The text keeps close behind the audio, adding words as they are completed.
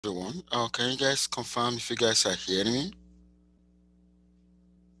Everyone. Can you guys confirm if you guys are hearing me?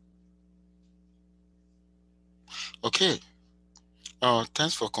 Okay.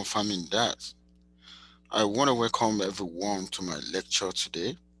 Thanks for confirming that. I want to welcome everyone to my lecture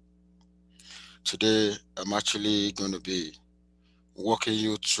today. Today, I'm actually going to be walking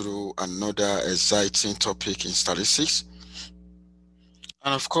you through another exciting topic in statistics.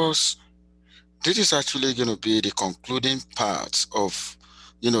 And of course, this is actually going to be the concluding part of,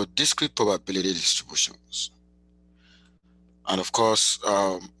 discrete probability distributions. And of course,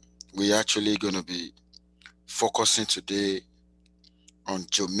 we're actually going to be focusing today on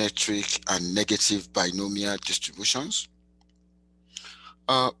geometric and negative binomial distributions.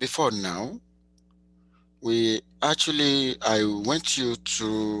 Before now, I went you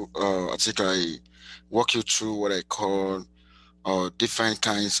through, I think I walk you through what I call different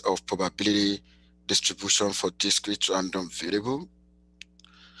kinds of probability distribution for discrete random variable.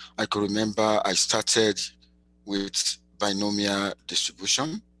 I could remember I started with binomial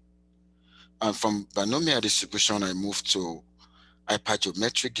distribution, and from binomial distribution, I moved to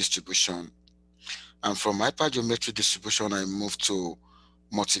hypergeometric distribution. And from hypergeometric distribution, I moved to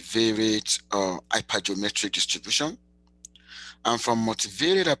multivariate hypergeometric distribution. And from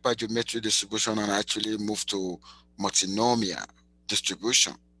multivariate hypergeometric distribution, I actually moved to multinomial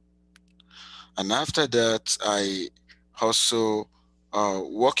distribution. And after that, I also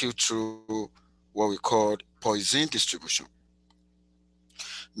walk you through what we call Poisson distribution.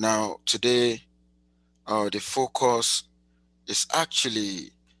 Now, today, the focus is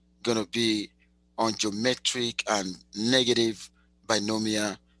actually going to be on geometric and negative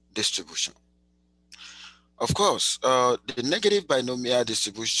binomial distribution. Of course, the negative binomial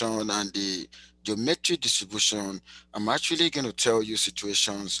distribution and the geometric distribution, I'm actually going to tell you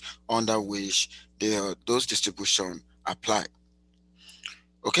situations under which those distribution apply.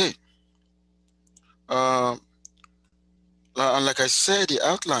 Okay. Uh, and like I said, the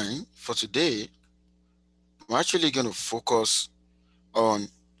outline for today, I'm actually going to focus on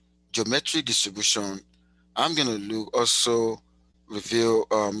geometric distribution. I'm going to look also reveal,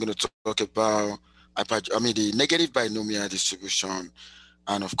 I'm going to talk about, the negative binomial distribution.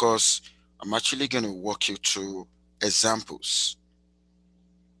 And of course, I'm actually going to walk you through examples.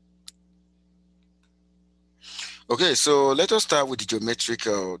 Okay, so let us start with the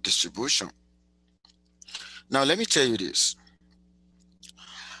geometrical distribution. Now, let me tell you this.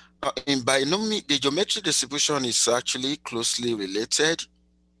 In binomial, the geometric distribution is actually closely related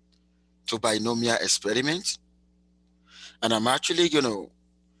to binomial experiments. And I'm actually going to,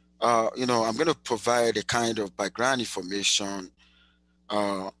 I'm going to provide a kind of background information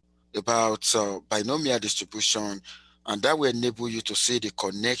uh, about binomial distribution, and that will enable you to see the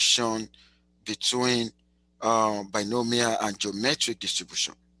connection between binomial and geometric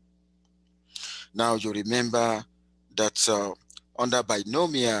distribution. Now you remember that under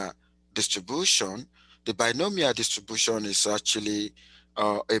binomial distribution, the binomial distribution is actually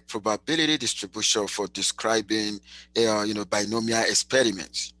a probability distribution for describing binomial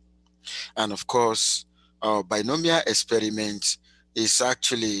experiments. And of course, binomial experiment is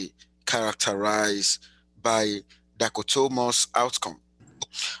actually characterized by dichotomous outcome.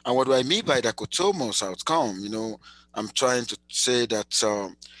 And what do I mean by dichotomous outcome? I'm trying to say that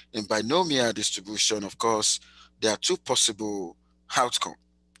in binomial distribution, of course, there are two possible outcomes.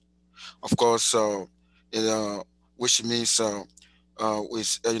 Of course, which means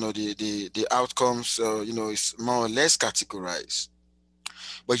with the outcomes, is more or less categorized.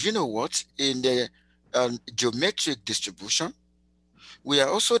 But you know what? In the geometric distribution, we are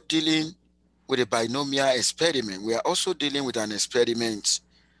also dealing with a binomial experiment. We are also dealing with an experiment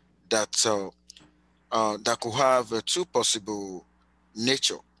that could have two possible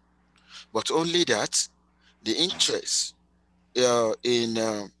nature, but only that the interest in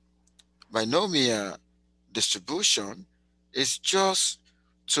binomial distribution is just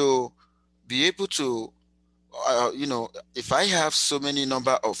to be able to, if I have so many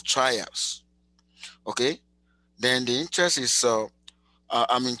number of trials, okay, then the interest is,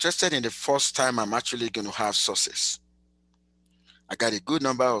 I'm interested in the first time I'm actually going to have success. I got a good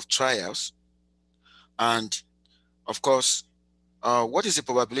number of trials, and of course, what is the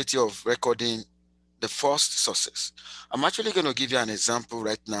probability of recording the first success? I'm actually going to give you an example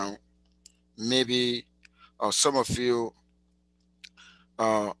right now. Maybe some of you,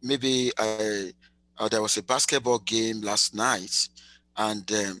 there was a basketball game last night,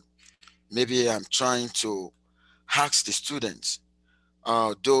 and maybe I'm trying to ask the students,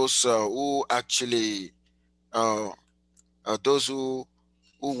 those who actually, those who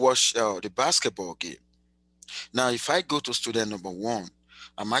watch the basketball game. Now, if I go to student number one,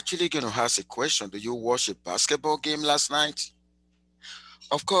 I'm actually going to ask a question. Do you watch a basketball game last night?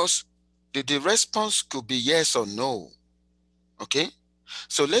 Of course, the response could be yes or no. Okay.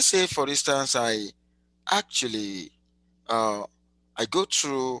 So let's say, for instance, actually, uh, I go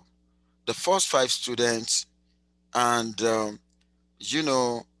through the first five students, and you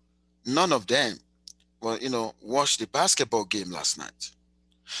know, none of them, well, watched the basketball game last night.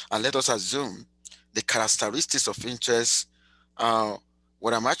 And let us assume the characteristics of interest, uh,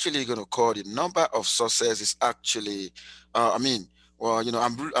 what I'm actually going to call the number of sources is actually, I mean, well,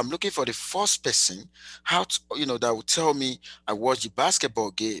 I'm looking for the first person that will tell me I watched the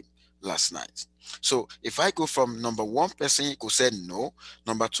basketball game last night. So if I go from number one person who said no,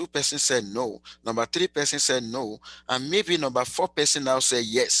 number two person said no, number three person said no, and maybe number four person now say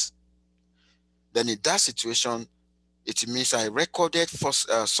yes, then in that situation, it means I recorded first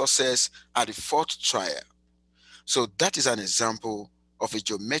success at the fourth trial. So that is an example of a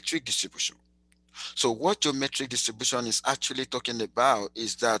geometric distribution. So what geometric distribution is actually talking about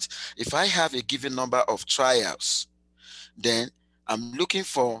is that if I have a given number of trials, then I'm looking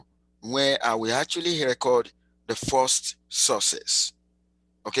for where I will actually record the first success.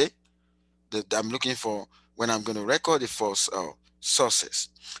 Okay? I'm looking for when I'm going to record the first success.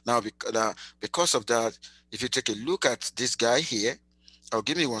 Now, because of that, if you take a look at this guy here,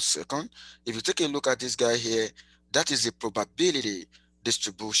 give me 1 second. If you take a look at this guy here, that is the probability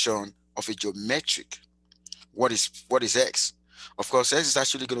distribution of a geometric. What is X? Of course, X is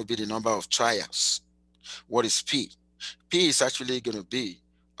actually going to be the number of trials. What is P? P is actually going to be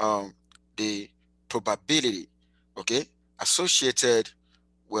the probability, okay, associated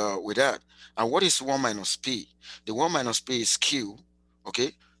with that. And what is 1 minus P? The 1 minus P is Q,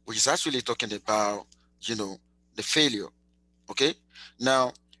 okay, which is actually talking about, the failure. Okay.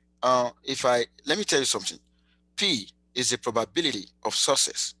 Now, if I let me tell you something. P is the probability of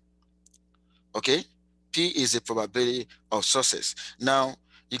success. Okay. P is the probability of success. Now,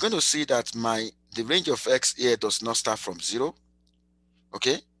 you're going to see that the range of X here does not start from zero.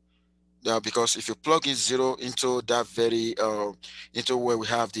 Okay. Now, because if you plug in zero into that into where we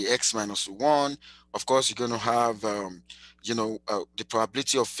have the X minus one, of course, you're going to have, the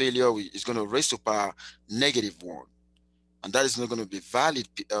probability of failure is going to raise to power -1. And that is not going to be valid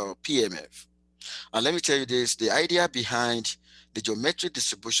PMF. And let me tell you this, the idea behind the geometric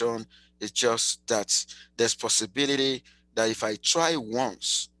distribution is just that there's possibility that if I try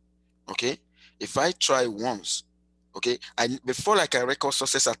once, okay, if I try once, okay, before like I record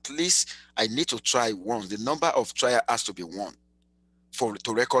success, at least I need to try once. The number of trial has to be one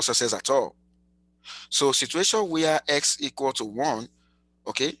to record success at all. So situation where X equal to 1,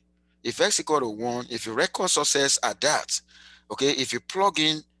 okay, if X equal to 1, if you record success at that, okay, if you plug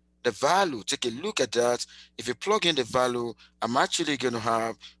in the value, take a look at that. If you plug in the value, I'm actually going to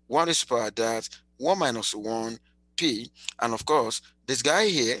have 1 is power that 1 minus 1 P, and of course this guy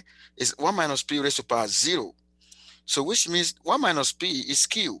here is 1 minus P raised to power 0. So which means 1 minus P is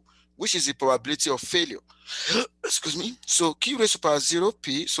Q, which is the probability of failure. Excuse me. So Q raised to power 0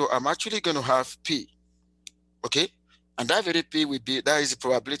 P, so I'm actually going to have P. Okay, and that very P will be, that is the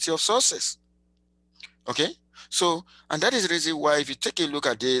probability of success. Okay, so, and that is the reason why if you take a look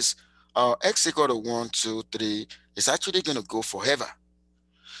at this, X equal to 1, 2, 3, it's actually going to go forever.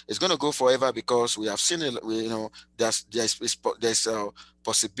 It's going to go forever because we have seen it, there's a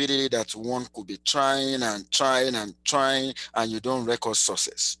possibility that one could be trying and trying and trying and you don't record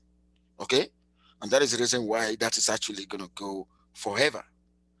success. Okay, and that is the reason why that is actually going to go forever.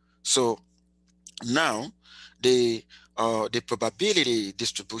 So now, the probability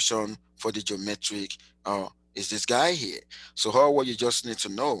distribution for the geometric is this guy here. So what you just need to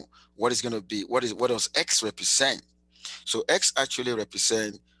know what is going to be, what does X represent? So X actually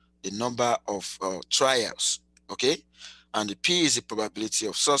represent the number of trials, okay? And the P is the probability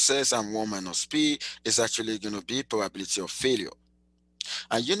of success, and 1 minus P is actually going to be probability of failure.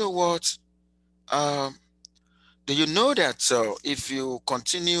 And you know what? Um, do you know that if you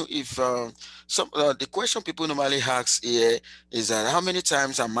continue, if the question people normally ask here is that how many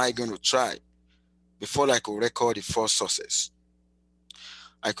times am I going to try before I could record the first success?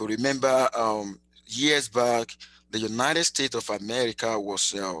 I could remember years back, the United States of America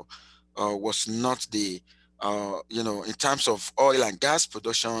was not the in terms of oil and gas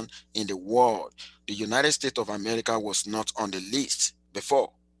production in the world, the United States of America was not on the list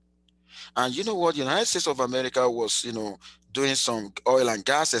before. And you know what? The United States of America was, doing some oil and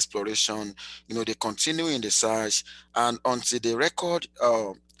gas exploration. They continue in the search and until they record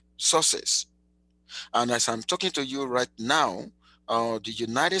sources. And as I'm talking to you right now, the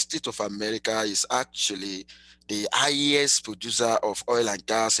United States of America is actually the highest producer of oil and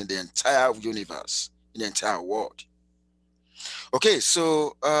gas in the entire universe, in the entire world. Okay,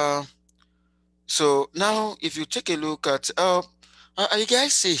 so now if you take a look at, are you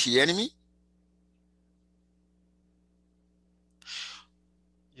guys still hearing me?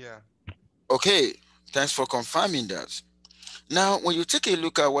 Yeah. Okay, thanks for confirming that. Now, when you take a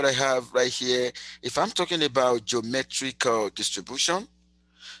look at what I have right here, if I'm talking about geometrical distribution,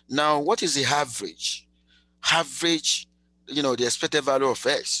 now what is the average? Average, the expected value of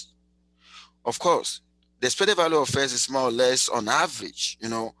x. Of course, the expected value of x is more or less on average.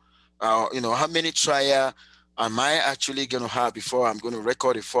 How many trial am I actually going to have before I'm going to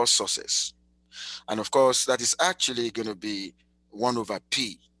record a false success? And of course, that is actually going to be 1 over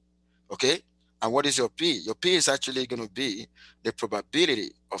p. Okay? And what is your p? Your p is actually going to be the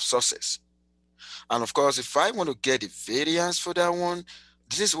probability of success. And of course, if I want to get the variance for that one,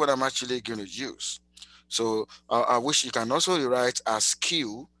 this is what I'm actually going to use. So I wish you can also write as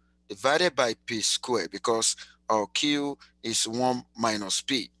q divided by p squared, because our q is 1 minus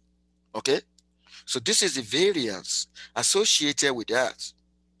p. Okay? So this is the variance associated with that.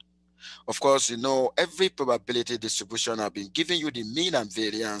 Of course, every probability distribution, I've been giving you the mean and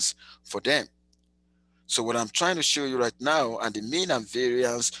variance for them. So what I'm trying to show you right now, and the mean and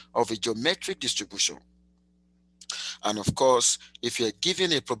variance of a geometric distribution. And of course, if you're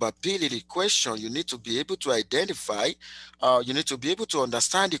given a probability question, you need to be able to identify, you need to be able to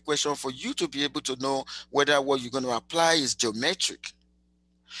understand the question for you to be able to know whether what you're going to apply is geometric.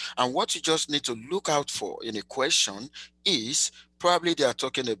 And what you just need to look out for in a question is, probably they are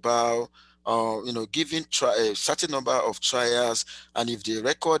talking about, giving a certain number of trials, and if they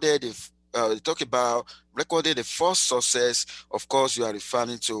recorded, if they talk about recorded the first success, of course, you are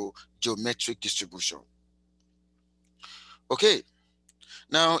referring to geometric distribution. Okay,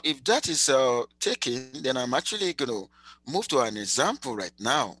 now if that is taken, then I'm actually going to move to an example right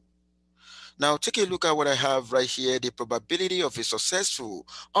now. Now take a look at what I have right here, the probability of a successful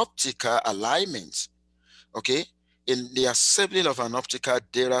optical alignment, okay, in the assembly of an optical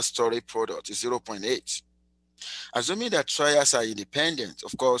data storage product is zero point 0.8. Assuming that trials are independent,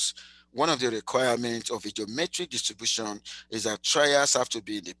 of course, one of the requirements of a geometric distribution is that trials have to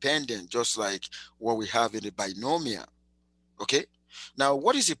be independent, just like what we have in the binomial. Okay. Now,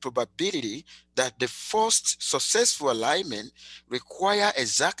 what is the probability that the first successful alignment require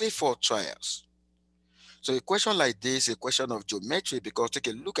exactly 4 trials? So a question like this, a question of geometry, because take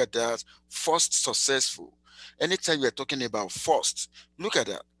a look at that, first successful. Anytime you're talking about first, look at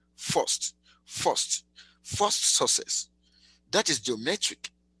that, first, first, first success. That is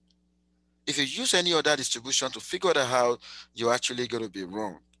geometric. If you use any other distribution to figure that out, you're actually going to be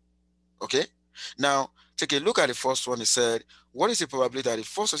wrong. Okay? Now, take a look at the first one. It said, what is the probability that the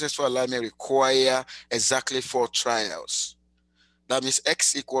first successful alignment require exactly 4 trials? That means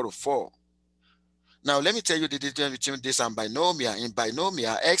x equal to 4. Now, let me tell you the difference between this and binomial. In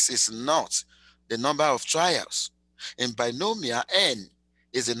binomial, x is not the number of trials. In binomial, n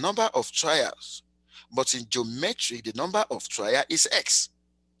is the number of trials. But in geometry, the number of trial is x.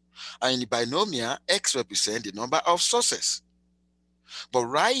 And in binomial, x represents the number of sources. But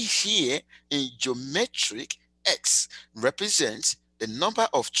right here in geometric, x represents the number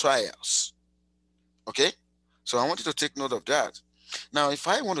of trials. Okay? So I want you to take note of that. Now, if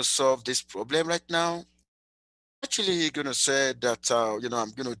I want to solve this problem right now, I'm actually going to say that, I'm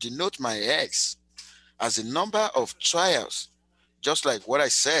going to denote my x as the number of trials, just like what I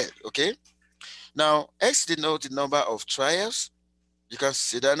said. Okay? Now, x denotes the number of trials. You can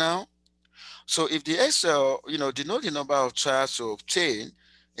see that now. So if the x, denote the number of trials to obtain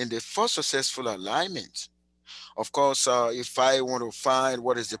in the first successful alignment, of course, if I want to find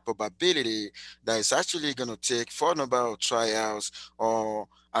what is the probability that it's actually going to take 4 number of trials, or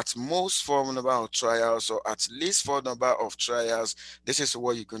at most 4 number of trials, or at least 4 number of trials, this is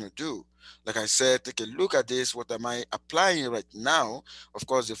what you're going to do. Like I said, take a look at this. What am I applying right now? Of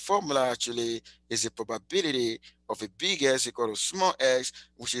course, the formula actually is the probability of a big x equal to small x,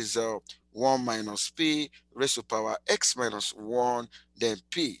 which is 1 minus p raised to power x minus 1, then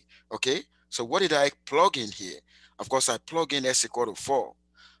p. Okay, so what did I plug in here? Of course, I plug in s equal to 4.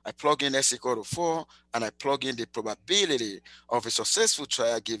 I plug in s equal to 4, and I plug in the probability of a successful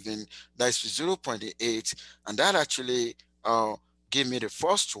trial given, that is 0.8, and that actually give me the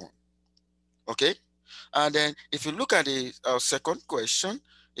first one. Okay? And then if you look at the second question,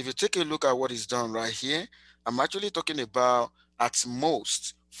 if you take a look at what is done right here, I'm actually talking about at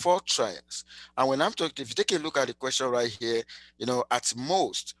most 4 trials. And when I'm talking, if you take a look at the question right here, at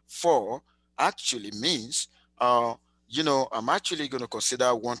most 4 actually means uh, I'm actually going to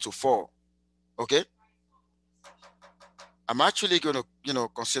consider 1 to 4. Okay, I'm actually going to,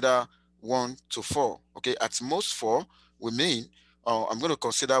 consider 1 to 4. Okay, at most 4 we mean I'm going to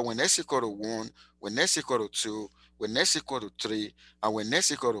consider when x equal to 1, when x equal to 2, when x equal to 3, and when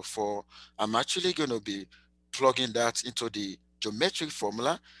x equal to 4. I'm actually going to be plugging that into the geometric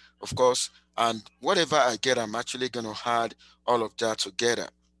formula, of course, and whatever I get, I'm actually going to add all of that together.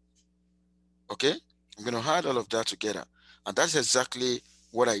 Okay, I'm going to add all of that together, and that's exactly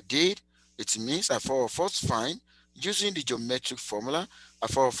what I did. It means I first find, using the geometric formula, I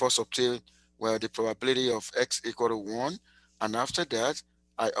first obtain, well, the probability of x equal to 1, and after that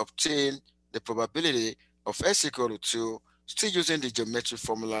I obtain the probability of x equal to 2, still using the geometric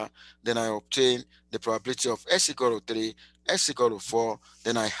formula. Then I obtain the probability of x equal to 3, x equal to 4.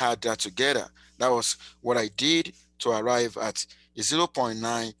 Then I add that together. That was what I did to arrive at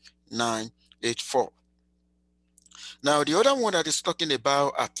 0.9984. Now, the other one that is talking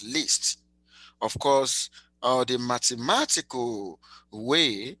about at least, of course, the mathematical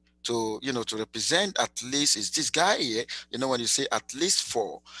way to, to represent at least is this guy here. When you say at least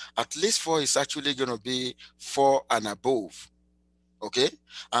 4 is actually going to be 4 and above. Okay,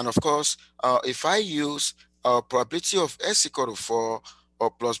 and of course, if I use probability of s equal to 4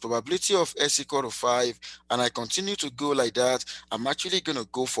 or plus probability of s equal to 5, and I continue to go like that, I'm actually going to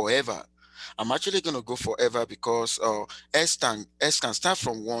go forever. I'm actually going to go forever because s can start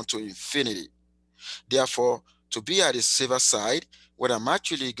from 1 to infinity. Therefore, to be at the safer side, what I'm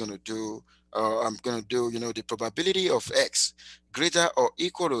actually going to do, I'm going to do, the probability of x greater or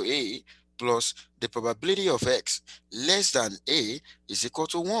equal to a plus the probability of x less than a is equal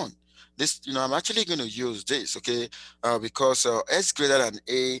to 1. This, I'm actually going to use this, okay, because x greater than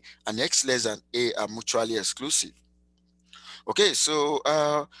a and x less than a are mutually exclusive. Okay, so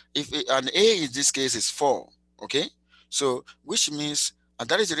if an A in this case is 4, okay, so which means, and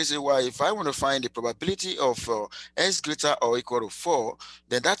that is the reason why if I want to find the probability of s greater or equal to 4,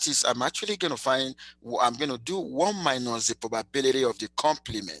 then that is, I'm actually going to find, I'm going to do 1 minus the probability of the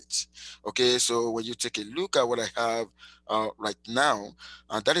complement. Okay, so when you take a look at what I have right now,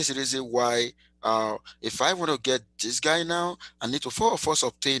 and that is the reason why if I want to get this guy now, I need to first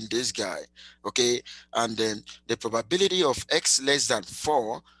obtain this guy. Okay, and then the probability of x less than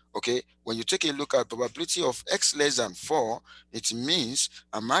 4, okay, when you take a look at probability of x less than 4, it means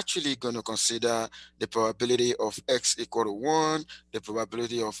I'm actually going to consider the probability of x equal to 1, the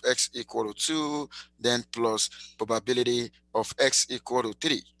probability of x equal to 2, then plus probability of x equal to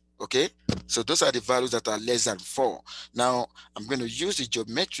 3. Okay, so those are the values that are less than 4. Now I'm going to use the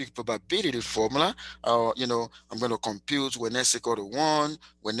geometric probability formula. I'm going to compute when s equal to 1,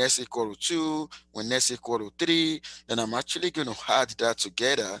 when s equal to 2, when s equal to 3. Then I'm actually going to add that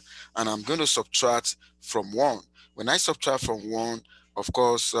together, and I'm going to subtract from 1. When I subtract from 1, of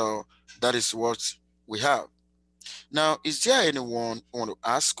course, that is what we have. Now, is there anyone who want to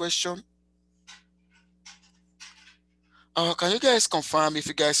ask question? Can you guys confirm if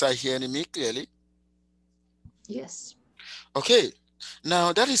you guys are hearing me clearly? Yes. Okay,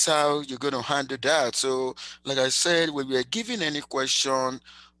 now that is how you're going to handle that. So, like I said, when we are given any question,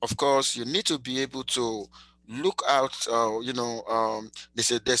 of course, you need to be able to look out. They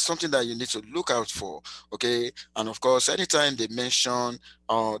say there's something that you need to look out for. Okay, and of course, anytime they mention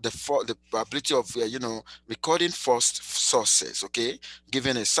the probability of recording first sources, okay,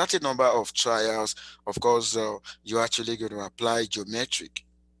 given a certain number of trials, of course, you're actually going to apply geometric.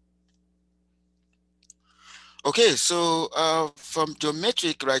 Okay, so from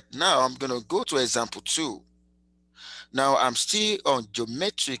geometric right now, I'm going to go to example 2. Now, I'm still on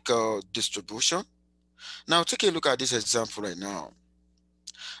geometric distribution. Now, take a look at this example right now.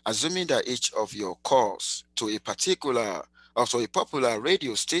 Assuming that each of your calls to a particular or to a popular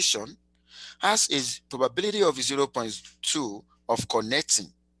radio station has a probability of 0.2 of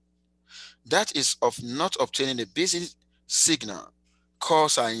connecting. That is of not obtaining a basic signal.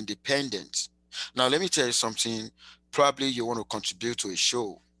 Calls are independent. Now, let me tell you something. Probably you want to contribute to a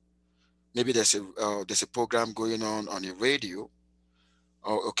show. Maybe there's a program going on a radio,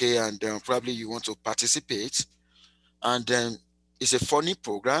 or okay, and probably you want to participate, and then it's a funny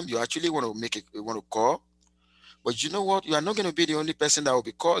program. You actually want to you want to call, but you know what? You are not going to be the only person that will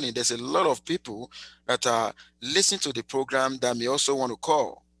be calling. There's a lot of people that are listening to the program that may also want to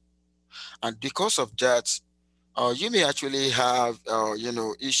call, and because of that, you may actually have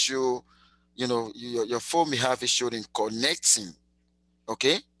issue. Your phone may have issue in connecting.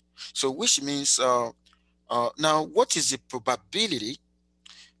 Okay, so which means now, what is the probability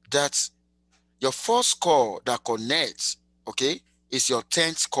that your first call that connects, okay, is your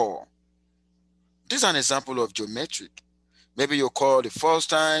 10th call? This is an example of geometric. Maybe you call the first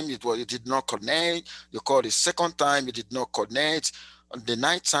time, it did not connect. You call the second time, it did not connect. On the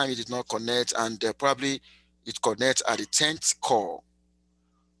ninth time, it did not connect, and probably it connects at the 10th call.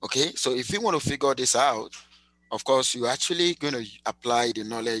 Okay, so if you want to figure this out, of course, you're actually going to apply the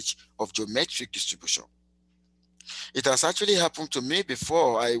knowledge of geometric distribution. It has actually happened to me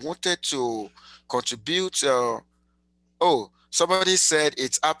before. I wanted to contribute. Oh, somebody said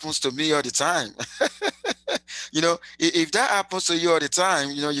it happens to me all the time. If that happens to you all the time,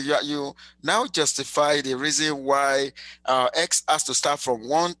 you now justify the reason why X has to start from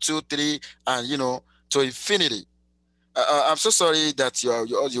 1, 2, 3, and to infinity. I'm so sorry that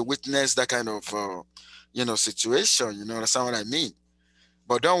you witnessed that kind of situation. Understand what I mean?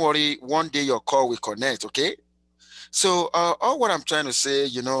 But don't worry, one day your call will connect. Okay. So all what I'm trying to say,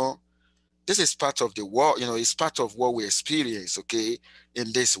 this is part of the world. It's part of what we experience. Okay,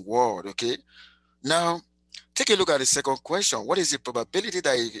 in this world. Okay. Now, take a look at the second question. What is the probability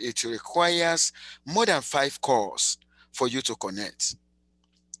that it requires more than 5 calls for you to connect?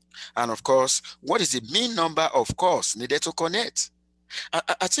 And of course, what is the mean number of calls needed to connect?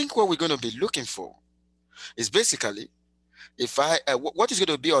 I think what we're going to be looking for is basically if what is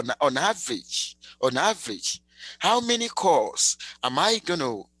going to be on average, how many calls am I going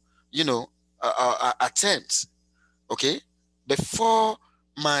to, attempt, okay, before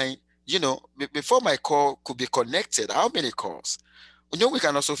my, before my call could be connected? How many calls? We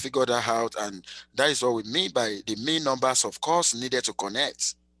can also figure that out, and that is what we mean by the mean numbers of calls needed to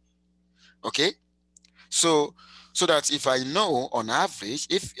connect. Okay, so that if I know on average,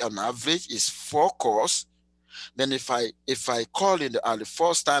 if on average is 4 calls, then if I call in the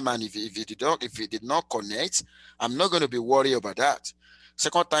first time, and if it did not connect, I'm not going to be worried about that.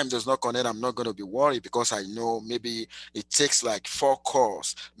 Second time does not connect, I'm not going to be worried because I know maybe it takes like 4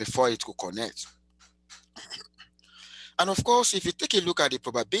 calls before it could connect. And of course, if you take a look at the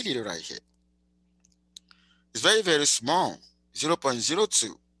probability right here, it's very, very small,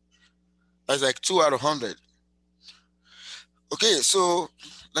 0.02. That's like 2 out of 100. Okay, so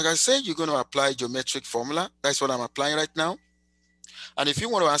like I said, you're going to apply geometric formula. That's what I'm applying right now. And if you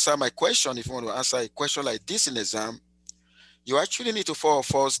want to answer my question, if you want to answer a question like this in exam, you actually need to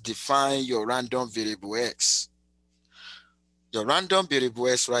first define your random variable x. Your random variable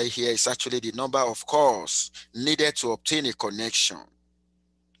x right here is actually the number of calls needed to obtain a connection.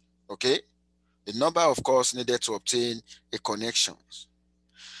 Okay? The number of calls needed to obtain a connection.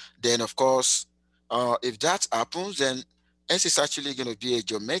 Then, of course, if that happens, then S is actually going to be a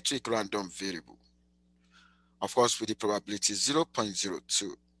geometric random variable. Of course, with the probability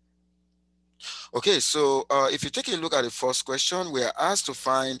 0.02. Okay, so if you take a look at the first question, we are asked to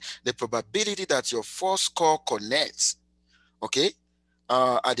find the probability that your first call connects, okay,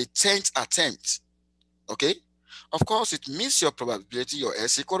 at the 10th attempt, okay? Of course, it means your probability, your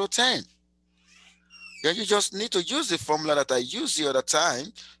S equal to 10. Then you just need to use the formula that I used the other time,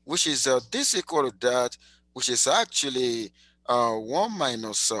 which is this equal to that, which is actually 1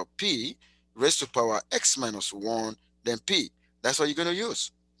 minus P raised to power X minus 1, then P. That's what you're going to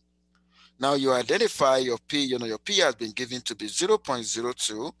use. Now you identify your P, your P has been given to be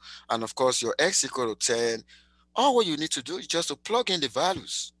 0.02, and of course your X equal to 10. All what you need to do is just to plug in the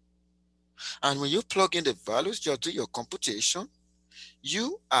values. And when you plug in the values, just do your computation,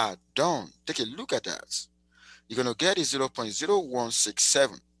 you are done. Take a look at that. You're going to get is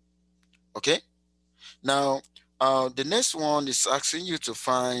 0.0167. Okay? Now, the next one is asking you to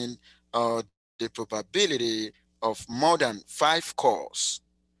find the probability of more than 5 calls.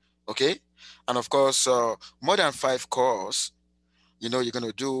 Okay? And of course, more than 5 calls, you're going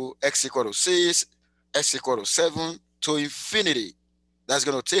to do x equal to 6, x equal to 7 to infinity. That's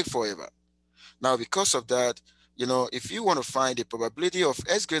going to take forever. Now, because of that, if you want to find the probability of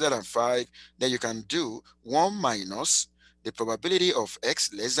x greater than 5, then you can do 1 minus the probability of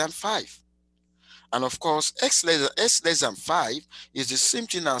x less than 5. And of course, x less than 5 is the same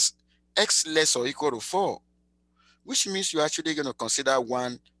thing as x less or equal to 4, which means you're actually going to consider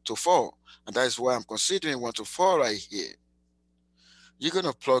 1 to 4. And that is why I'm considering 1 to 4 right here. You're going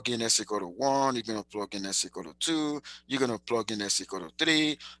to plug in s equal to 1, you're going to plug in s equal to 2, you're going to plug in s equal to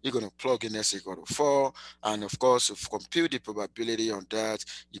 3, you're going to plug in s equal to 4, and of course, if you compute the probability on that,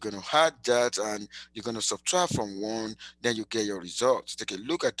 you're going to add that, and you're going to subtract from 1, then you get your results. Take a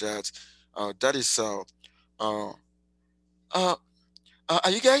look at that. That is, uh, uh,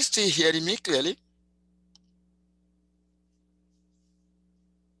 are you guys still hearing me clearly?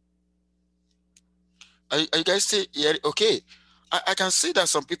 Are you guys still hearing? Okay. I can see that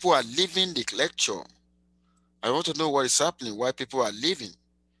some people are leaving the lecture. I want to know what is happening, why people are leaving.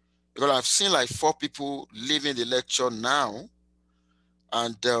 because I've seen like four people leaving the lecture now,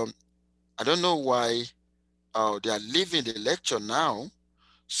 and I don't know why they are leaving the lecture now.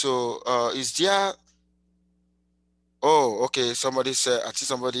 So is there? Oh, okay. Somebody said. I think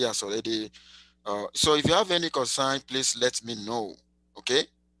somebody has already. So if you have any concern, please let me know. Okay.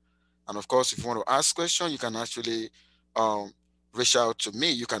 And of course, if you want to ask question, you can actually um, reach out to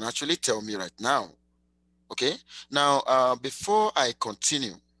me. You can actually tell me right now. Okay. Now, before I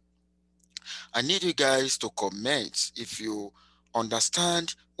continue, I need you guys to comment if you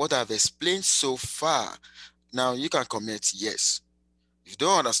understand what I've explained so far. Now, you can comment yes. If you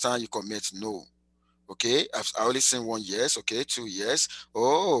don't understand, you comment no. Okay, I only seen one yes. Okay, two yes.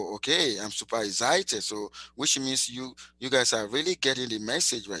 Oh, okay. I'm super excited. So, which means you guys are really getting the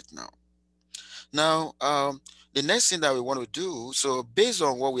message right now. Now, the next thing that we want to do. So, based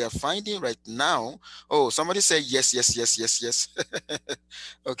on what we are finding right now. Oh, somebody said yes, yes, yes, yes, yes.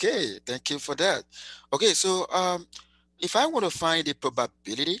 Okay, thank you for that. Okay, so if I want to find the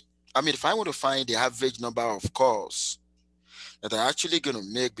probability, if I want to find the average number of calls that are actually going to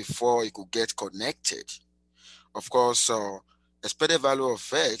make before it could get connected. Of course, expected value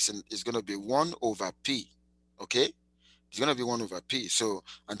of x is going to be 1 over p. Okay? It's going to be 1 over p. So,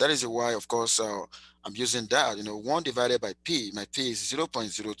 and that is why, of course, I'm using that. 1 divided by p. My p is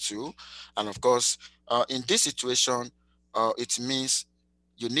 0.02. And of course, in this situation, it means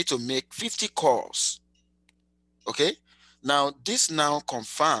you need to make 50 calls. Okay? Now, this now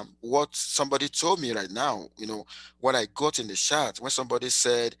confirm what somebody told me right now, what I got in the chat when somebody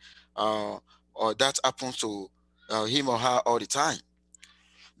said, or that happens to him or her all the time.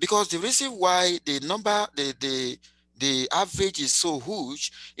 Because the reason why the average is so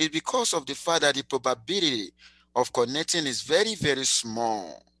huge is because of the fact that the probability of connecting is very, very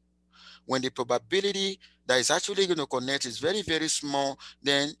small. When the probability that is actually going to connect is very, very small,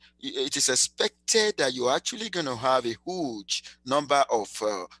 then it is expected that you're actually going to have a huge number of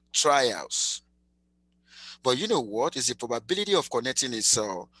trials. But you know what? Is the probability of connecting is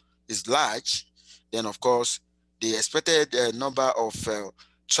large, then of course the expected number of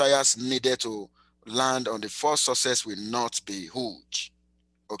trials needed to land on the first success will not be huge.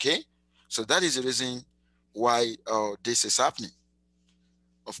 Okay, so that is the reason why this is happening.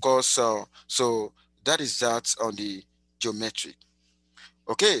 Of course, so that is that on the geometric.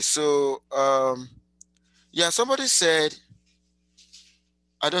 Okay, so yeah, somebody said,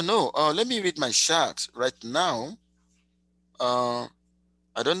 I don't know. Let me read my chart right now. Uh,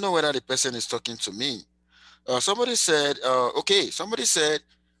 I don't know whether the person is talking to me. Somebody said, okay, somebody said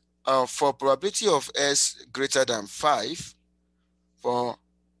for probability of s greater than 5, for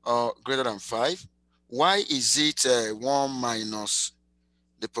greater than 5, why is it 1 minus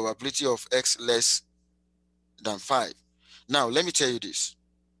the probability of x less than 5? Now, let me tell you this.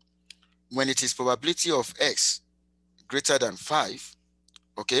 When it is probability of x greater than 5,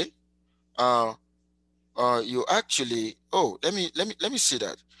 okay, uh, you actually, oh, let me see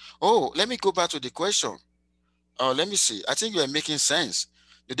that. Oh, let me go back to the question. Let me see. I think you are making sense.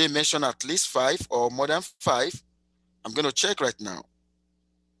 Did they mention at least 5 or more than 5? I'm going to check right now.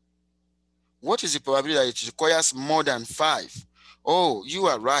 What is the probability that it requires more than 5? Oh, you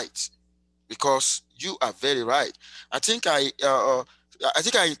are right, because you are very right. I think I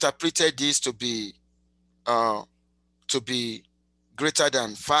interpreted this uh, to be greater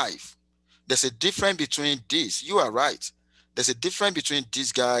than 5. There's a difference between this. You are right. There's a difference between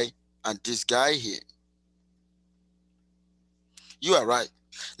this guy and this guy here. You are right.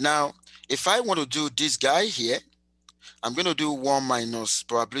 Now, if I want to do this guy here, I'm going to do 1 minus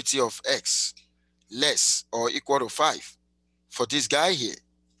probability of x less or equal to 5 for this guy here.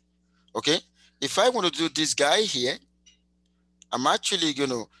 Okay? If I want to do this guy here, I'm actually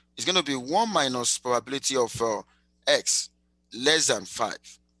it's going to be 1 minus probability of x less than 5.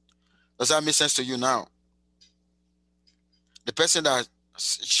 Does that make sense to you now? The person that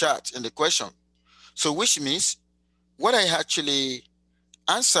chat in the question. So which means what I actually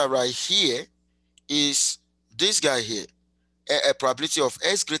answer right here is this guy here, a probability of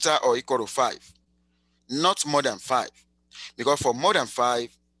x greater or equal to 5, not more than 5. Because for more than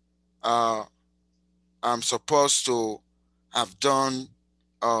 5, uh, I'm supposed to have done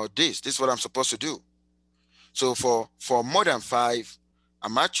this. This is what I'm supposed to do. So for more than 5,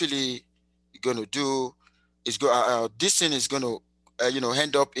 I'm actually going to do this thing is going to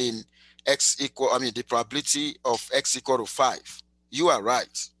end up in x equal. The probability of x equal to 5. You are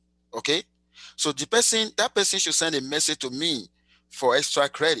right. Okay. So that person should send a message to me for extra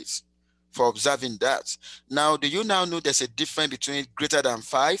credits for observing that. Now, do you now know there's a difference between greater than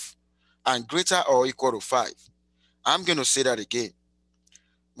 5 and greater or equal to 5? I'm going to say that again.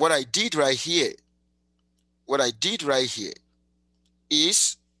 what I did right here, what I did right here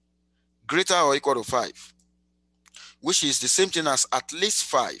is greater or equal to 5, which is the same thing as at least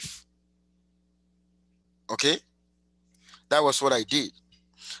 5. Okay, that was what I did.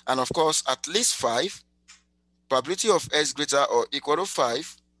 And of course, at least 5, probability of x greater or equal to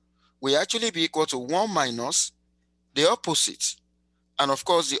 5 will actually be equal to 1 minus the opposite. And of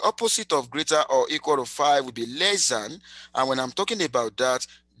course, the opposite of greater or equal to 5 will be less than. And when I'm talking about that,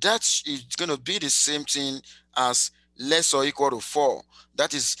 that is going to be the same thing as less or equal to 4.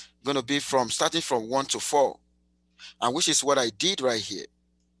 That is going to be from starting from 1 to 4, and which is what I did right here.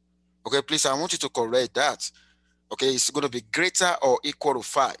 Okay, please, I want you to correct that. Okay, it's going to be greater or equal to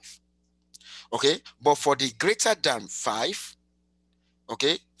 5. Okay, but for the greater than 5,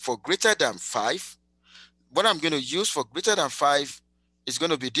 okay, for greater than 5, what I'm going to use for greater than 5 is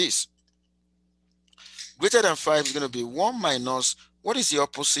going to be this. Greater than 5 is going to be 1 minus, what is the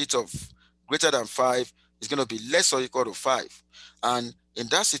opposite of greater than 5? Is going to be less or equal to 5. And in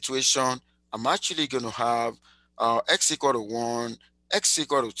that situation, I'm actually going to have x equal to 1, x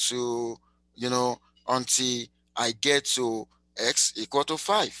equal to 2, until I get to x equal to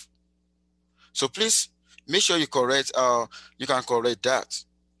 5. So please make sure you can correct that.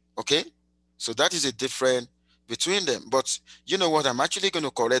 Okay? So that is a difference between them. But you know what? I'm actually going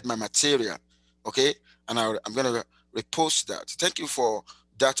to correct my material. Okay? And I'm going to repost that. Thank you for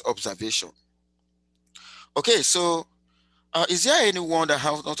that observation. Okay, so is there anyone that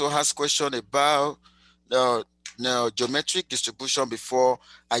want to ask question about the geometric distribution before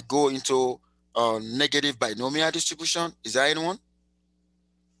I go into negative binomial distribution? Is there anyone?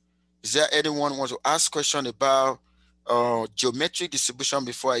 Is there anyone want to ask question about geometric distribution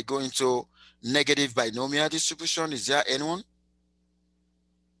before I go into negative binomial distribution? Is there anyone?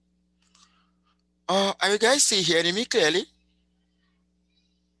 Are you guys still hearing me clearly?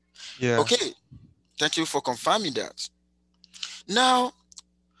 Okay, Yes. thank you for confirming that. Now,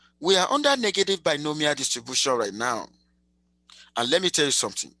 we are under negative binomial distribution right now. And let me tell you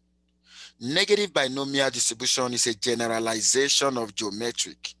something. Negative binomial distribution is a generalization of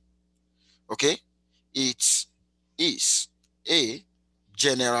geometric. Okay? It is a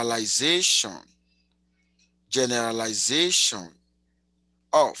generalization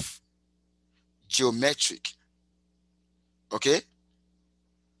of geometric. Okay?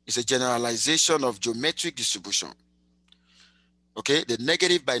 It's a generalization of geometric distribution. Okay? The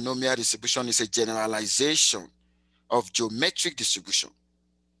negative binomial distribution is a generalization of geometric distribution.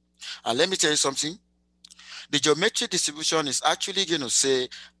 And let me tell you something. The geometric distribution is actually going to say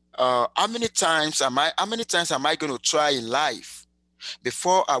how many times am I going to try in life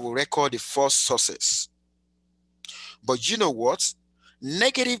before I will record the first success. But you know what?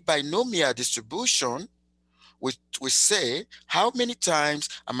 Negative binomial distribution we say how many times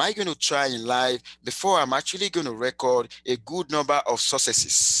am I going to try in life before I'm actually going to record a good number of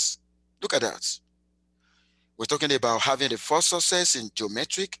successes. Look at that. We're talking about having the first success in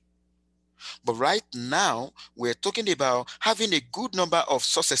geometric, but right now we're talking about having a good number of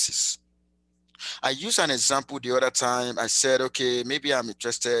successes. I used an example the other time. I said, okay, maybe I'm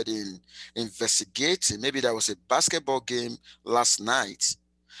interested in investigating. Maybe there was a basketball game last night,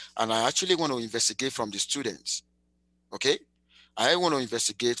 and I actually want to investigate from the students. Okay? I want to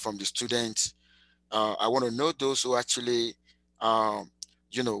investigate from the students. I want to know those who actually,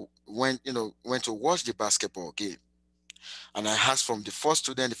 went to watch the basketball game. And I asked from the first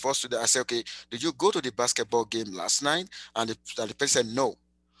student, I said, okay, did you go to the basketball game last night? And the person said no.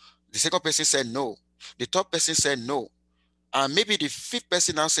 The second person said no. The third person said no. And maybe the fifth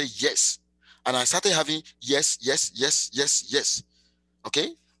person now said yes. And I started having yes, yes, yes, yes, yes. Okay?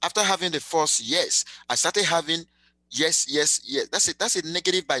 After having the first yes, I started having yes, yes, yes. That's it. That's a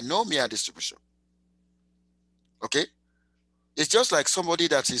negative binomial distribution. Okay? It's just like somebody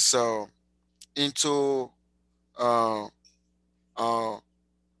that is into, uh, uh,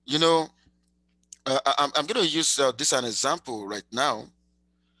 you know, I'm going to use this as an example right now.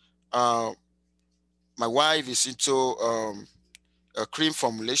 Uh, my wife is into a cream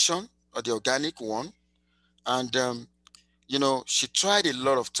formulation, or the organic one. And, she tried a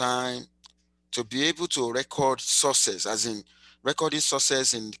lot of time to be able to record sources, as in recording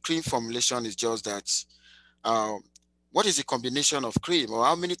sources in cream formulation is just that um, what is the combination of cream, or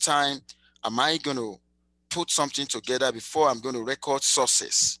how many times am I going to put something together before I'm going to record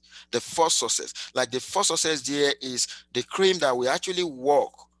sources, the first sources. Like the first sources there is the cream that will actually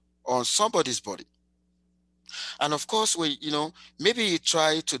work on somebody's body. And of course, maybe you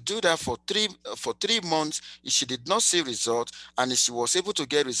try to do that for 3 months. If she did not see result, and if she was able to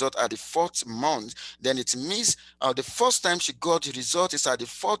get result at the fourth month, then it means the first time she got the result is at the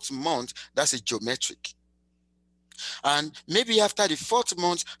fourth month. That's a geometric. And maybe after the fourth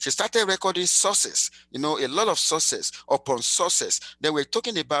month, she started recording sources, a lot of sources upon sources. Then we're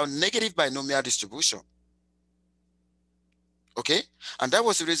talking about negative binomial distribution. Okay? And that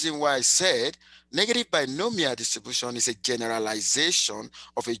was the reason why I said negative binomial distribution is a generalization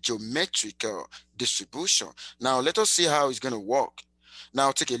of a geometrical distribution. Now, let us see how it's going to work.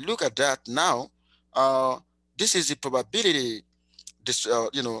 Now, take a look at that. Now, uh, this is the probability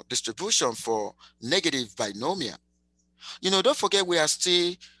distribution for negative binomial. Don't forget we are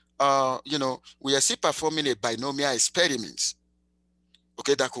still performing a binomial experiment,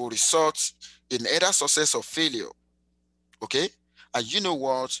 okay, that could result in either success or failure, okay? And you know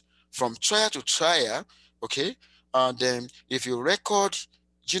what? From trial to trial, okay, and then if you record,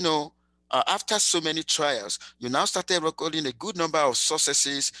 after so many trials, you now started recording a good number of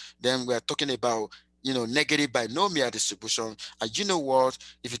successes, then we're talking about, negative binomial distribution. And you know what?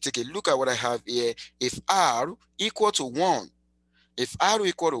 If you take a look at what I have here, if R equal to 1, if R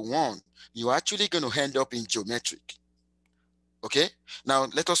equal to 1, you're actually going to end up in geometric. Okay? Now,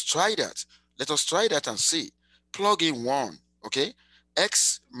 let us try that. Let us try that and see. Plug in 1, okay?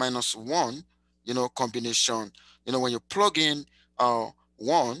 X minus 1, combination. When you plug in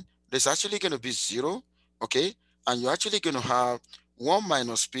 1, there's actually going to be 0, okay? And you're actually going to have 1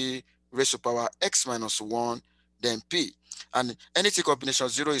 minus p raised to power x minus 1, then p. And anything combination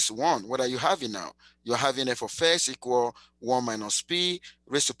 0 is 1. What are you having now? You're having f of x equal 1 minus p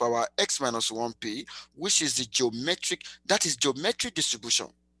raised to power x minus 1p, which is the geometric, that is geometric distribution.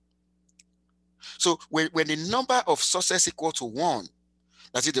 So when the number of sources equal to 1,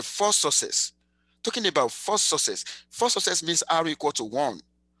 that is the first sources, talking about first sources means R equal to 1.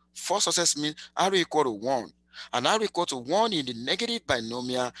 First sources means R equal to 1. And R equal to 1 in the negative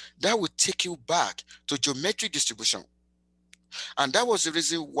binomial, that will take you back to geometric distribution. And that was the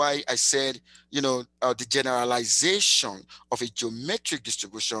reason why I said, the generalization of a geometric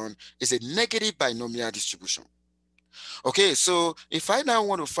distribution is a negative binomial distribution. Okay, so if I now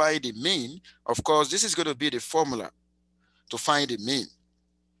want to find the mean, of course, this is going to be the formula to find the mean.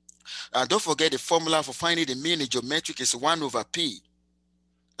 And don't forget the formula for finding the mean in geometric is 1 over p.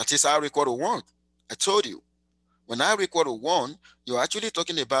 That is R equal to 1. I told you. When R equal to 1, you're actually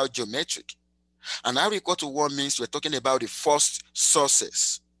talking about geometric. And R equal to 1 means we're talking about the first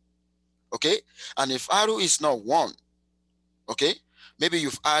sources. Okay? And if R is not 1, okay, maybe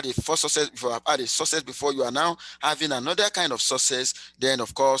you've had a first success, if you have had a success before, you are now having another kind of success, then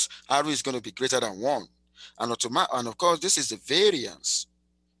of course R is going to be greater than 1. And of course, this is the variance.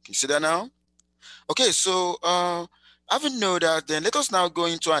 Can you see that now? Okay, so having know that, then let us now go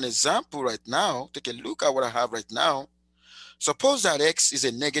into an example right now. Take a look at what I have right now. Suppose that x is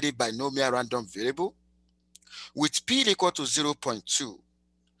a negative binomial random variable with p equal to 0.2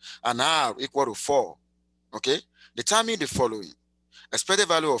 and r equal to 4. Okay, determine the following: expected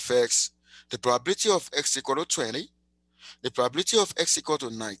value of x, the probability of x equal to 20, the probability of x equal to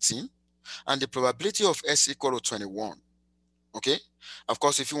 19, and the probability of s equal to 21. Okay, of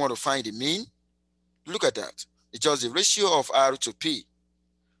course, if you want to find the mean, look at that. It's just the ratio of r to p.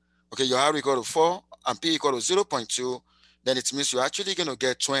 Okay, your r equal to 4 and p equal to 0.2, then it means you're actually going to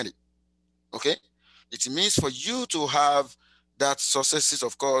get 20. Okay, it means for you to have that successes,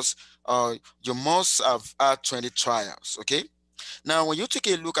 of course, you must have had 20 trials. Okay, now when you take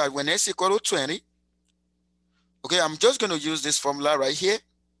a look at when s equal to 20, okay, I'm just going to use this formula right here.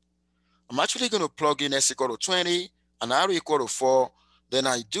 I'm actually going to plug in s equal to 20 and r equal to 4. Then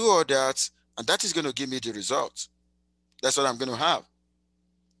I do all that, and that is going to give me the result. That's what I'm going to have.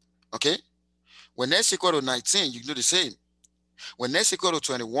 Okay, when s equal to 19, you do the same. When s equal to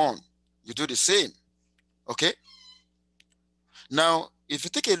 21, you do the same. Okay, now if you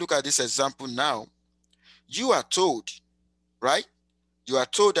take a look at this example now, you are told, right? You are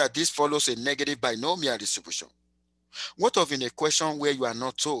told that this follows a negative binomial distribution. What of in a question where you are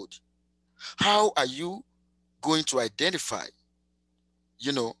not told? How are you going to identify,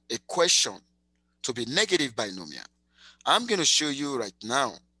 a question to be negative binomial? I'm going to show you right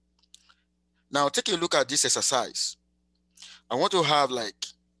now. Now, take a look at this exercise. I want to have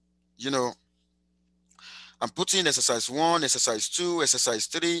I'm putting exercise 1, exercise 2, exercise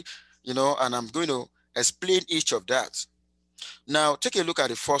 3, and I'm going to explain each of that. Now, take a look at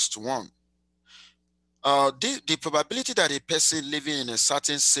the first one. The probability that a person living in a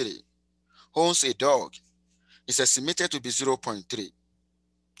certain city owns a dog is estimated to be 0.3.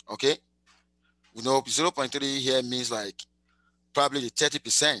 Okay? You know, 0.3 here means like probably the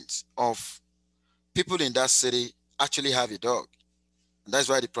 30% of people in that city actually have a dog. And that's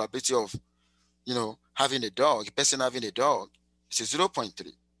why the probability of, having a dog, a person having a dog, is a zero point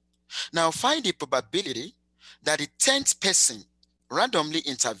 0.3. Now find the probability that the 10th person randomly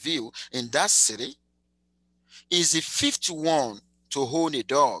interviewed in that city is the fifth one to own a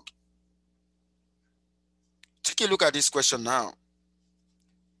dog. Take a look at this question now.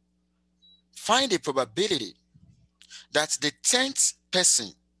 Find the probability that the 10th person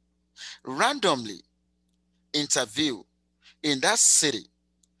randomly interviewed in that city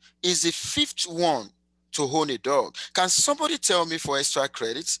is the fifth one to own a dog. Can somebody tell me for extra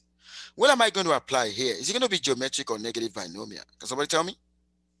credits? What am I going to apply here? Is it going to be geometric or negative binomial? Can somebody tell me?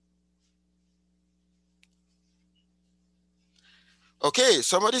 Okay,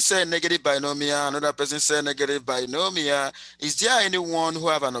 somebody said negative binomial, another person said negative binomial. Is there anyone who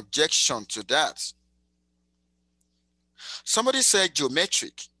have an objection to that? Somebody said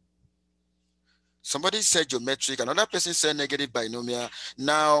geometric. Somebody said geometric, another person said negative binomial.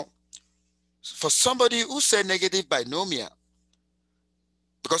 Now, for somebody who said negative binomial,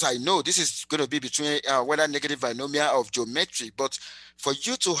 because I know this is going to be between whether negative binomial or geometric, but for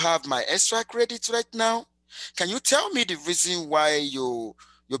you to have my extra credits right now, can you tell me the reason why you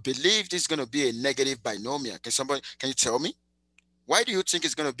believe this is going to be a negative binomial? Can you tell me? Why do you think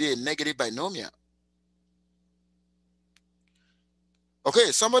it's going to be a negative binomial?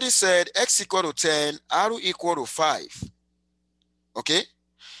 Okay, somebody said x equal to 10, r equal to 5. Okay,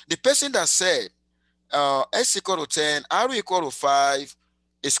 the person that said x equal to 10, r equal to 5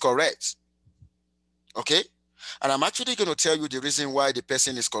 is correct. Okay, and I'm actually going to tell you the reason why the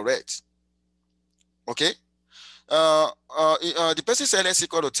person is correct. Okay, the person said x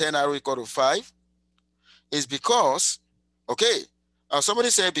equal to 10, r equal to 5 is because, okay, somebody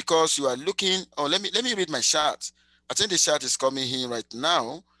said because you are looking. Oh, let me read my chart. I think the chart is coming in right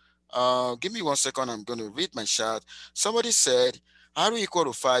now. Give me 1 second. I'm going to read my chart. Somebody said r equal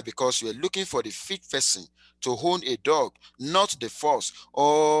to 5 because you are looking for the fifth person to own a dog, not the first.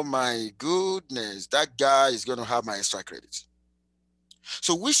 Oh my goodness, that guy is going to have my extra credit.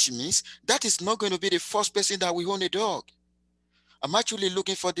 So which means that is not going to be the first person that will own a dog. I'm actually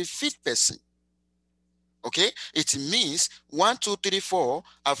looking for the fifth person. Okay, it means 1, 2, 3, 4.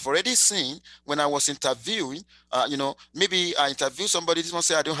 I've already seen when I was interviewing. Maybe I interview somebody. This one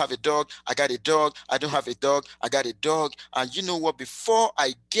say I don't have a dog. I got a dog. I don't have a dog. I got a dog. And you know what? Before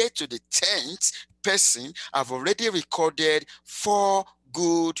I get to the 10th person, I've already recorded 4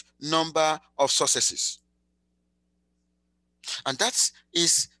 good number of successes, and that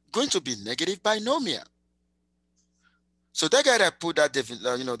is going to be negative binomial. So that guy that put that,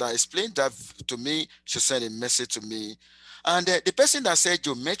 that explained that to me, should send a message to me. And the person that said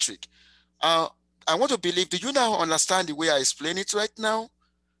geometric, uh, I want to believe, do you now understand the way I explain it right now?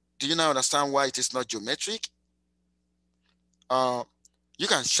 Do you now understand why it is not geometric? Uh, you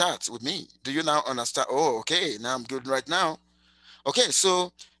can chat with me. Do you now understand? Oh, okay, now I'm good right now. Okay,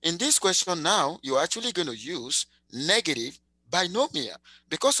 so in this question now, you're actually going to use negative binomial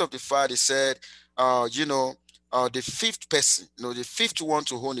because of the fact it said, the fifth person, the fifth one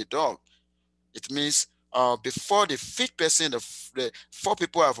to own a dog. It means before the fifth person, the 4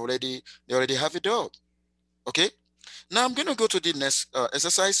 people they already have a dog. Okay, now I'm going to go to the next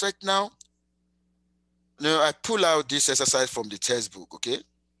exercise right now. I pull out this exercise from the textbook. Okay,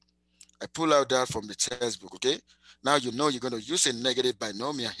 I pull out that from the textbook. Okay, now you know you're going to use a negative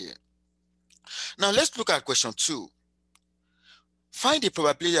binomial here. Now let's look at question 2. Find the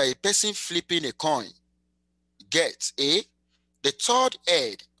probability that a person flipping a coin gets A, the third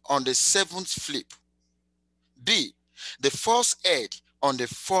head on the 7th flip, B, the first head on the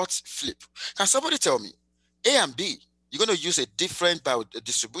 4th flip. Can somebody tell me, A and B, you're going to use a different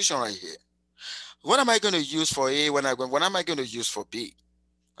distribution right here. What am I going to use for A? What am I going to use for B?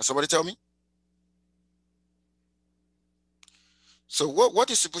 Can somebody tell me? So what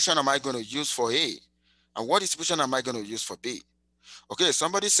distribution am I going to use for A? And what distribution am I going to use for B? Okay,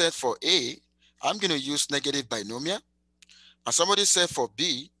 somebody said for A, I'm going to use negative binomial. And somebody said for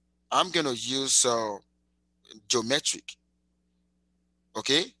B, I'm going to use geometric.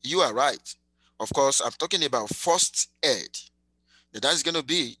 Okay, you are right. Of course, I'm talking about first head. That's going to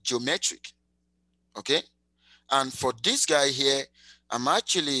be geometric. Okay, and for this guy here, I'm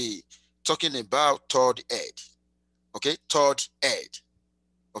actually talking about third head. Okay, third head.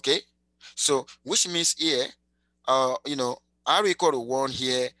 Okay, so which means here, r equal to 1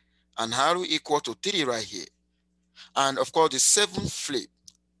 here and r equal to 3 right here. And of course, the 7th flip,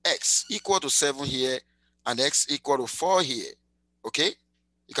 x equal to 7 here and x equal to 4 here. Okay,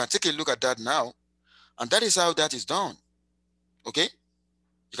 you can take a look at that now. And that is how that is done. Okay?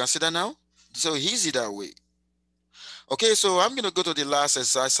 You can see that now? So easy that way. Okay, so I'm going to go to the last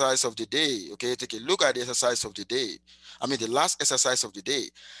exercise of the day. Okay, take a look at the exercise of the day. I mean, the last exercise of the day.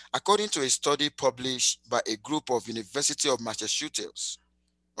 According to a study published by a group of University of Massachusetts,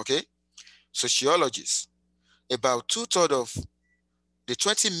 okay, sociologists, about two-thirds of the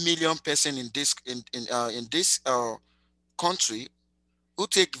 20 million person in this country who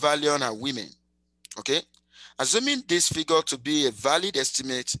take Valium are women. Okay, assuming this figure to be a valid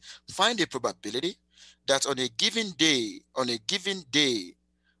estimate, find the probability that on a given day,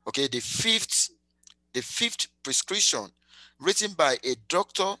 okay, the fifth prescription written by a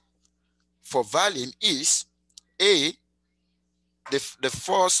doctor for Valium is A, the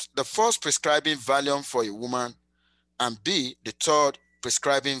first prescribing Valium for a woman, and B, the third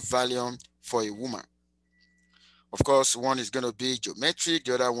prescribing Valium for a woman. Of course, one is going to be geometric,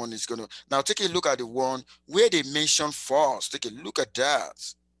 the other one is going to. Now, take a look at the one where they mention first. Take a look at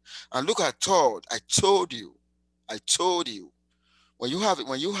that. And look at third. I told you. I told you. When you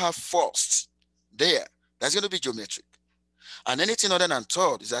have first there, that's going to be geometric. And anything other than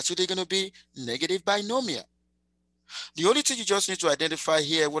third is actually going to be negative binomial. The only thing you just need to identify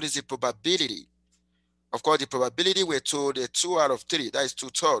here, what is the probability? Of course, the probability we're told 2 out of 3. That is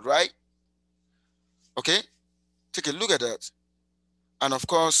 2/3, right? Okay? Take a look at that. And of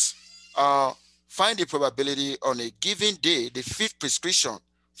course, uh, find the probability on a given day, the fifth prescription,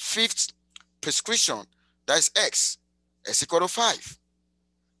 that is x equal to 5.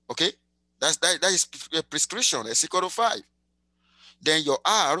 Okay, that is a prescription, x equal to 5. Then your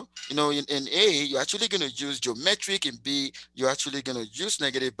r, in A, you're actually going to use geometric. In B, you're actually going to use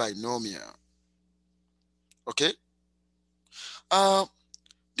negative binomial. Okay, uh,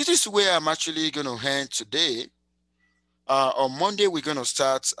 this is where I'm actually going to end today. On Monday, we're going to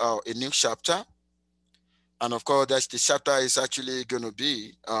start a new chapter. And of course, that's the chapter is actually going to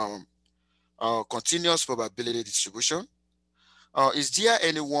be continuous probability distribution. Is there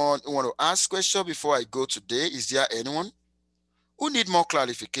anyone who want to ask question before I go today? Is there anyone who need more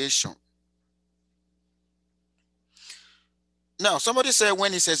clarification? Now, somebody said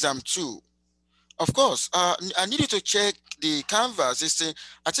when it says I'm two. Of course, I need you to check the canvas.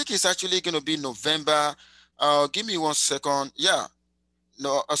 I think it's actually going to be November. Give me 1 second. Yeah,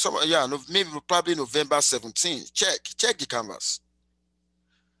 no, yeah, no, maybe probably November 17th. Check the canvas.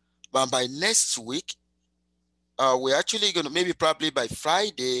 But by next week, we're actually going to, maybe probably by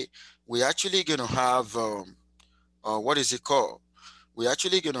Friday, we're actually going to have, what is it called? We're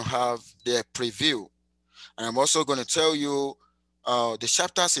actually going to have the preview. And I'm also going to tell you the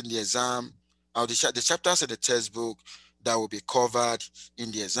chapters in the exam, the chapters in the textbook that will be covered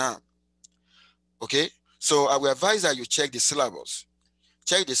in the exam. Okay? So I will advise that you check the syllabus.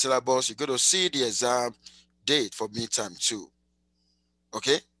 Check the syllabus. You're going to see the exam date for midterm 2.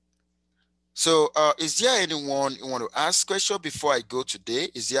 Okay? So, is there anyone who want to ask question before I go today?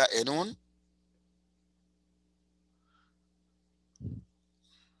 Is there anyone?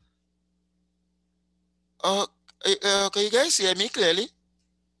 Uh, can you guys hear me clearly?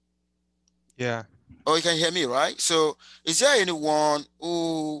 Yeah. Oh, you can hear me, right? So, is there anyone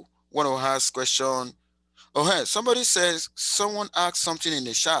who want to ask question? Oh, hey, somebody says someone asked something in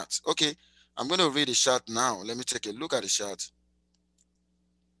the chat. Okay, I'm going to read the chat now. Let me take a look at the chat.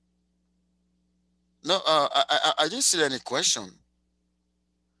 No, I didn't see any question.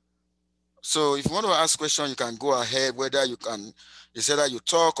 So if you want to ask question, you can go ahead. Whether it's either you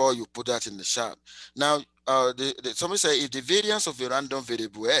talk or you put that in the chat. Now, somebody say if the variance of a random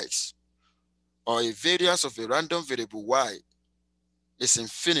variable x or a variance of a random variable y is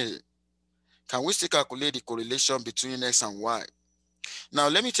infinity, can we still calculate the correlation between x and y? Now,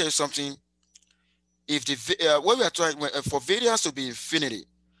 let me tell you something. If what we are trying for variance to be infinity,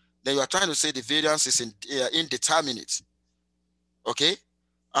 then you are trying to say the variance is indeterminate. Okay,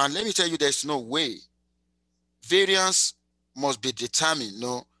 and let me tell you, there's no way variance must be determined.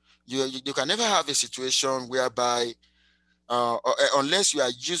 No, you can never have a situation whereby unless you are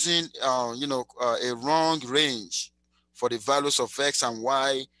using a wrong range for the values of x and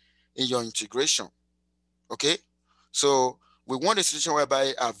y in your integration. Okay, so we want a situation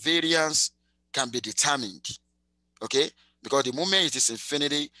whereby our variance can be determined. Okay, because the moment it is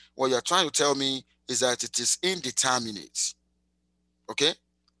infinity, what you're trying to tell me is that it is indeterminate. Okay,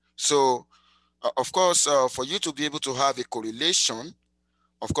 so of course, for you to be able to have a correlation,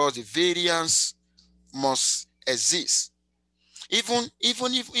 of course, the variance must exist. Even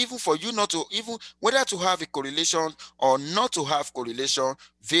for you not to, even whether to have a correlation or not to have correlation,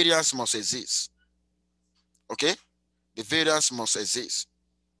 variance must exist. Okay, the variance must exist.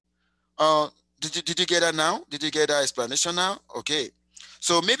 Did you get that now? Did you get that explanation now? Okay.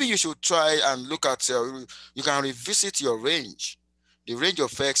 So maybe you should try and look at, you can revisit your range, the range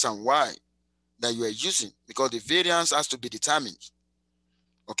of X and Y that you are using, because the variance has to be determined.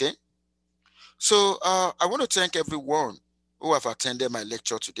 Okay. So I want to thank everyone who have attended my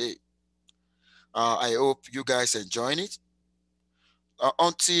lecture today. I hope you guys enjoying it.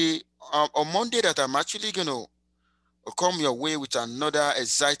 Until on Monday that I'm actually going to come your way with another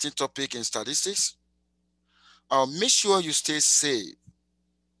exciting topic in statistics. Make sure you stay safe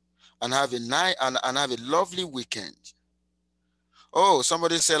and have a night and have a lovely weekend. Oh,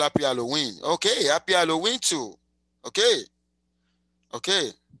 somebody said happy Halloween. Okay, happy Halloween too. Okay, okay.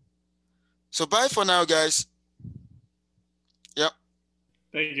 So bye for now, guys. Yeah,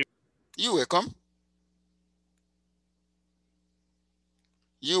 Thank you. you welcome.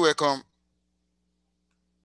 You welcome.